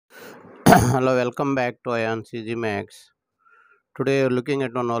Hello, welcome back to Ion CG Max. Today we're looking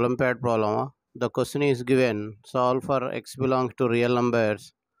at an Olympiad problem. The question is given: solve for x belongs to real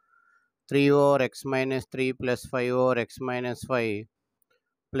numbers 3 over x minus 3 plus 5 over x minus 5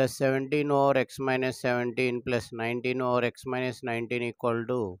 plus 17 over x minus 17 plus 19 over x minus 19 equal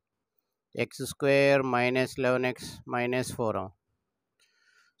to x square minus 11x minus 4.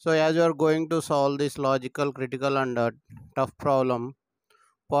 So as you are going to solve this logical, critical and tough problem,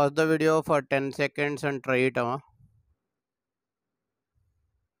 pause the video for 10 seconds and try it.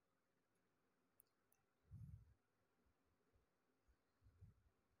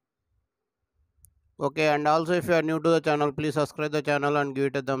 Okay, and also if you are new to the channel, please subscribe the channel and give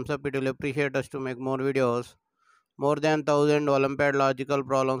it a thumbs up. It will appreciate us to make more videos. More than 1000 Olympiad logical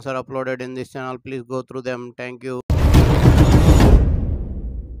problems are uploaded in this channel. Please go through them. Thank you.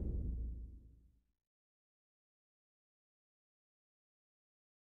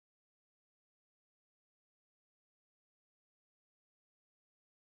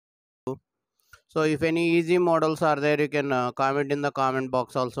 So if any easy models are there, you can comment in the comment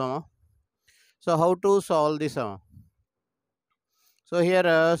box also. So how to solve this? So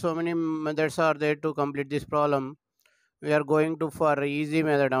here so many methods are there to complete this problem. We are going to for easy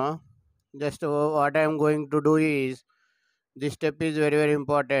method. Just what I am going to do is, this step is very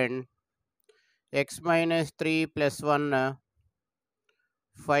important. X minus 3 plus 1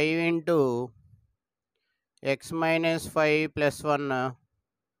 5 into x minus 5 plus 1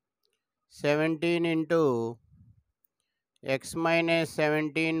 17 into x minus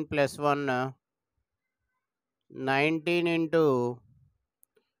 17 plus 1 19 into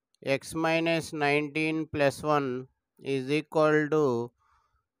x minus 19 plus 1 is equal to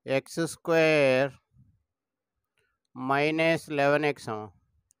x square minus 11x.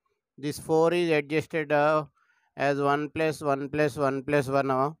 This 4 is adjusted as 1 plus 1 plus 1 plus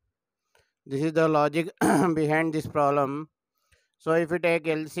 1. This is the logic behind this problem. So if you take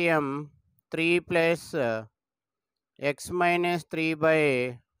LCM, 3 plus x minus 3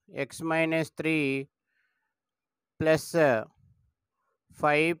 by x minus 3 plus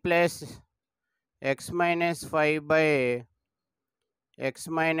 5 plus x minus 5 by x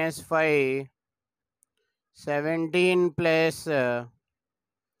minus 5, 17 plus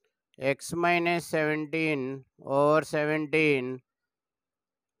x minus 17 over 17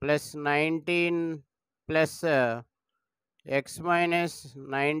 plus 19 plus x minus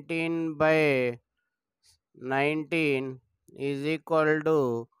 19 by 19 is equal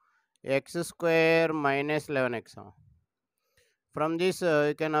to x square minus 11x. From this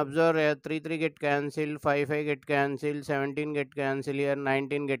you can observe 3 3 get cancelled, 5 5 get cancelled, 17 get cancelled, here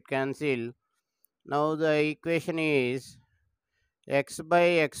 19 get cancelled. Now the equation is x by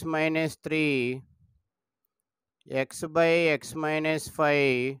x minus 3, x by x minus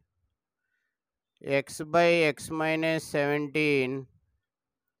 5, x by x minus 17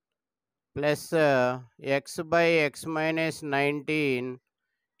 plus x by x minus 19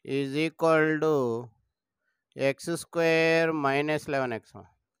 is equal to x square minus 11x.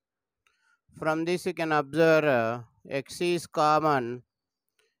 From this you can observe x is common,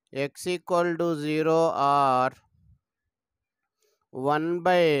 x equal to 0 or 1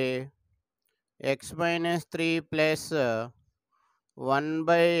 by x minus 3 plus 1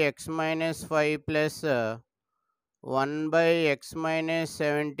 by x minus 5 plus 1 by x minus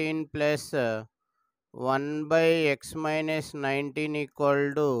 17 plus 1 by x minus 19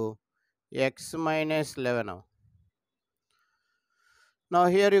 equal to x minus 11. Now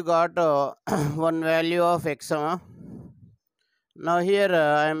here you got one value of x. Now here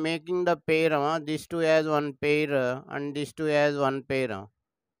I am making the pair. These two as one pair and these two as one pair.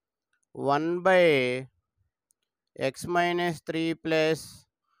 1 by x minus 3 plus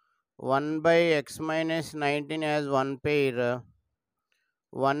 1 by x minus 19 as one pair.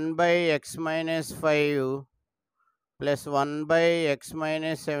 1 by x minus 5 plus 1 by x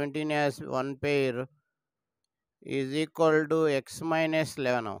minus 17 as one pair is equal to x minus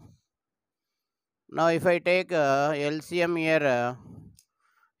 11. Now if I take LCM here,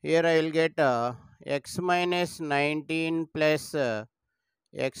 here I will get x minus 19 plus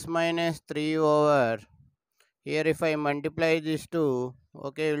x minus 3 over, here if I multiply these two,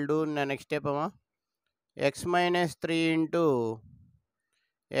 okay, we'll do in the next step. X minus 3 into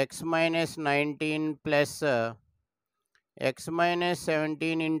x minus 19 plus x minus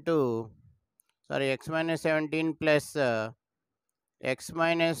 17 into, x minus 17 plus x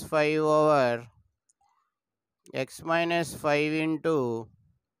minus 5 over x minus 5 into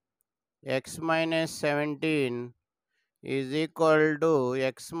x minus 17 is equal to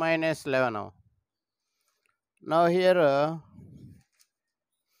x minus 11. Now here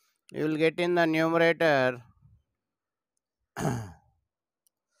You will get in the numerator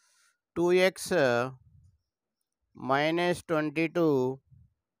 2x minus 22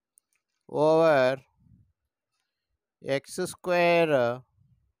 over x square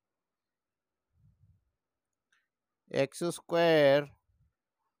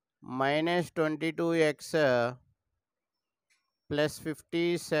minus 22x plus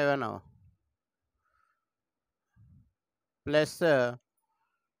 57 plus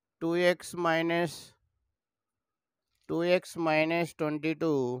 2x minus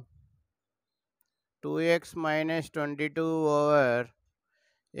 22 over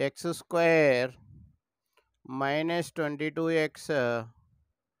x square minus 22x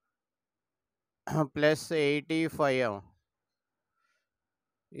plus 85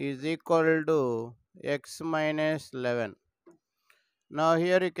 is equal to x minus 11. Now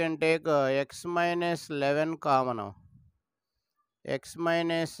here you can take x minus 11 common now. X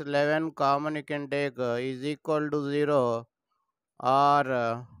minus 11 common you can take is equal to 0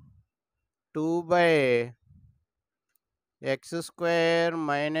 or 2 by x square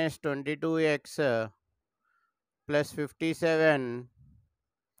minus 22x plus 57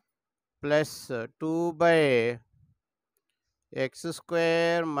 plus 2 by x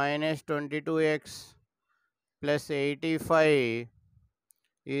square minus 22x plus 85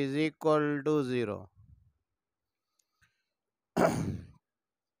 is equal to 0.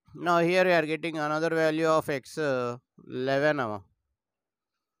 Now here we are getting another value of x 11.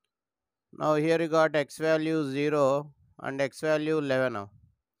 Now here you got x value 0 and x value 11.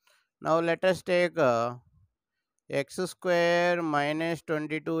 Now let us take x square minus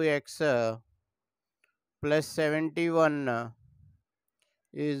 22x plus 71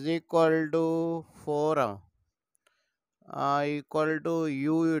 is equal to 4 equal to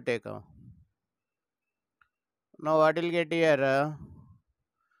you take. Now what will get here?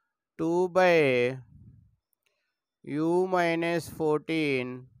 2 by u minus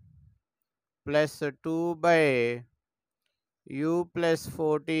 14 plus 2 by u plus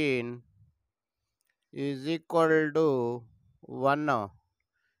 14 is equal to 1 now.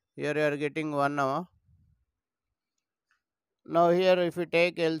 Here you are getting 1 now. Now here if you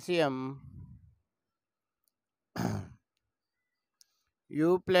take LCM,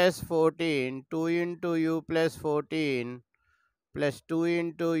 u plus 14, 2 into u plus 14 plus 2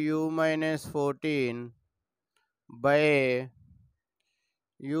 into u minus 14 by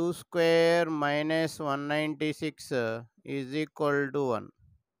u square minus 196 is equal to 1.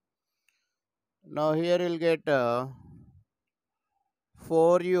 Now here you'll get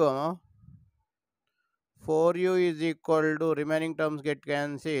 4u. 4u is equal to, remaining terms get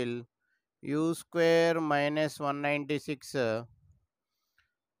cancelled, u square minus 196.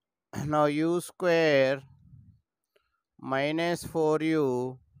 Now u square minus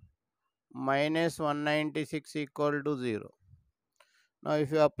 4u minus 196 equal to 0. Now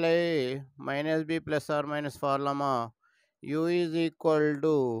if you apply minus b plus or minus formula, u is equal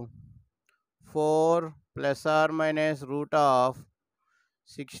to 4 plus or minus root of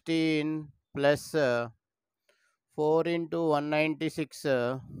 16 plus 4 into 196,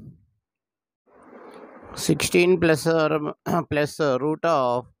 16 plus plus root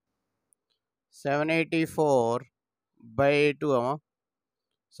of 784 by 2.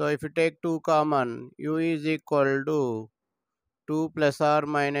 So if you take 2 common, u is equal to 2 plus or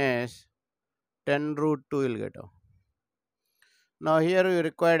minus 10 root 2 will get. Now here we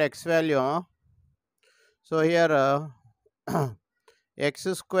required x value. So here x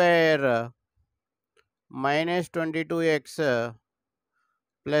square minus 22x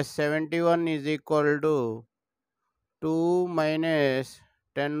plus 71 is equal to 2 minus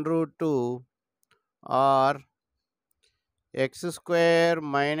 10 root 2 or x square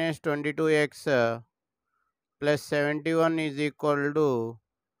minus 22x plus 71 is equal to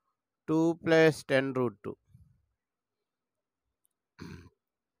 2 plus 10 root 2.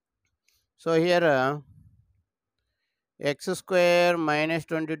 So here x square minus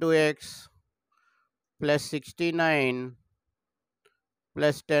 22x plus 69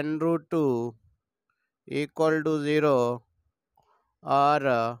 plus 10 root 2 equal to 0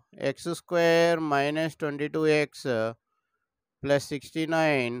 or x square minus 22x plus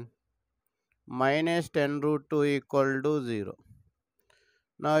 69 minus 10 root 2 equal to 0.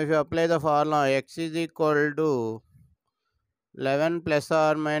 Now if you apply the formula, x is equal to 11 plus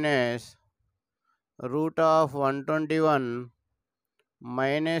or minus root of 121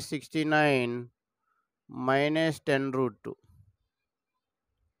 minus 69 minus 10 root 2.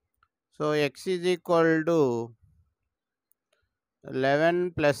 So x is equal to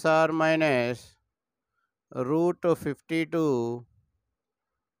 11 plus or minus root of 52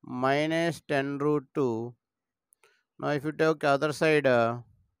 minus 10 root 2. Now if you take other side,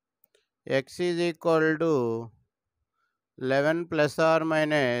 x is equal to 11 plus or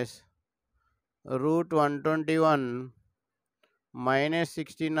minus root 121 minus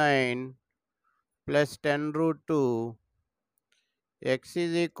 69 plus 10 root 2. X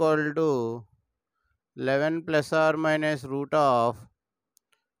is equal to 11 plus or minus root of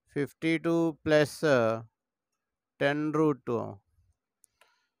 52 plus 10 root 2.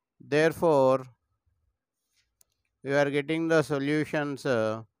 Therefore, we are getting the solutions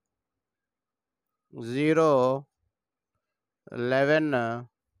 0, 11,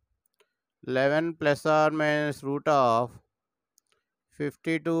 11 plus or minus root of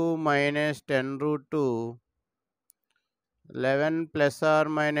 52 minus 10 root 2, 11 plus or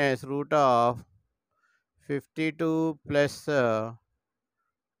minus root of 52 plus 10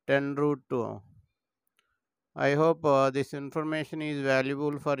 root 2. I hope this information is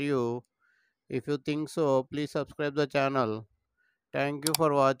valuable for you. If you think so, please subscribe the channel. Thank you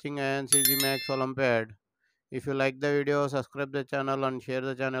for watching INCG Max Olympiad. If you like the video, subscribe the channel and share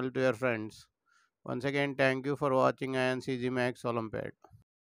the channel to your friends. Once again, thank you for watching INCG Max Olympiad.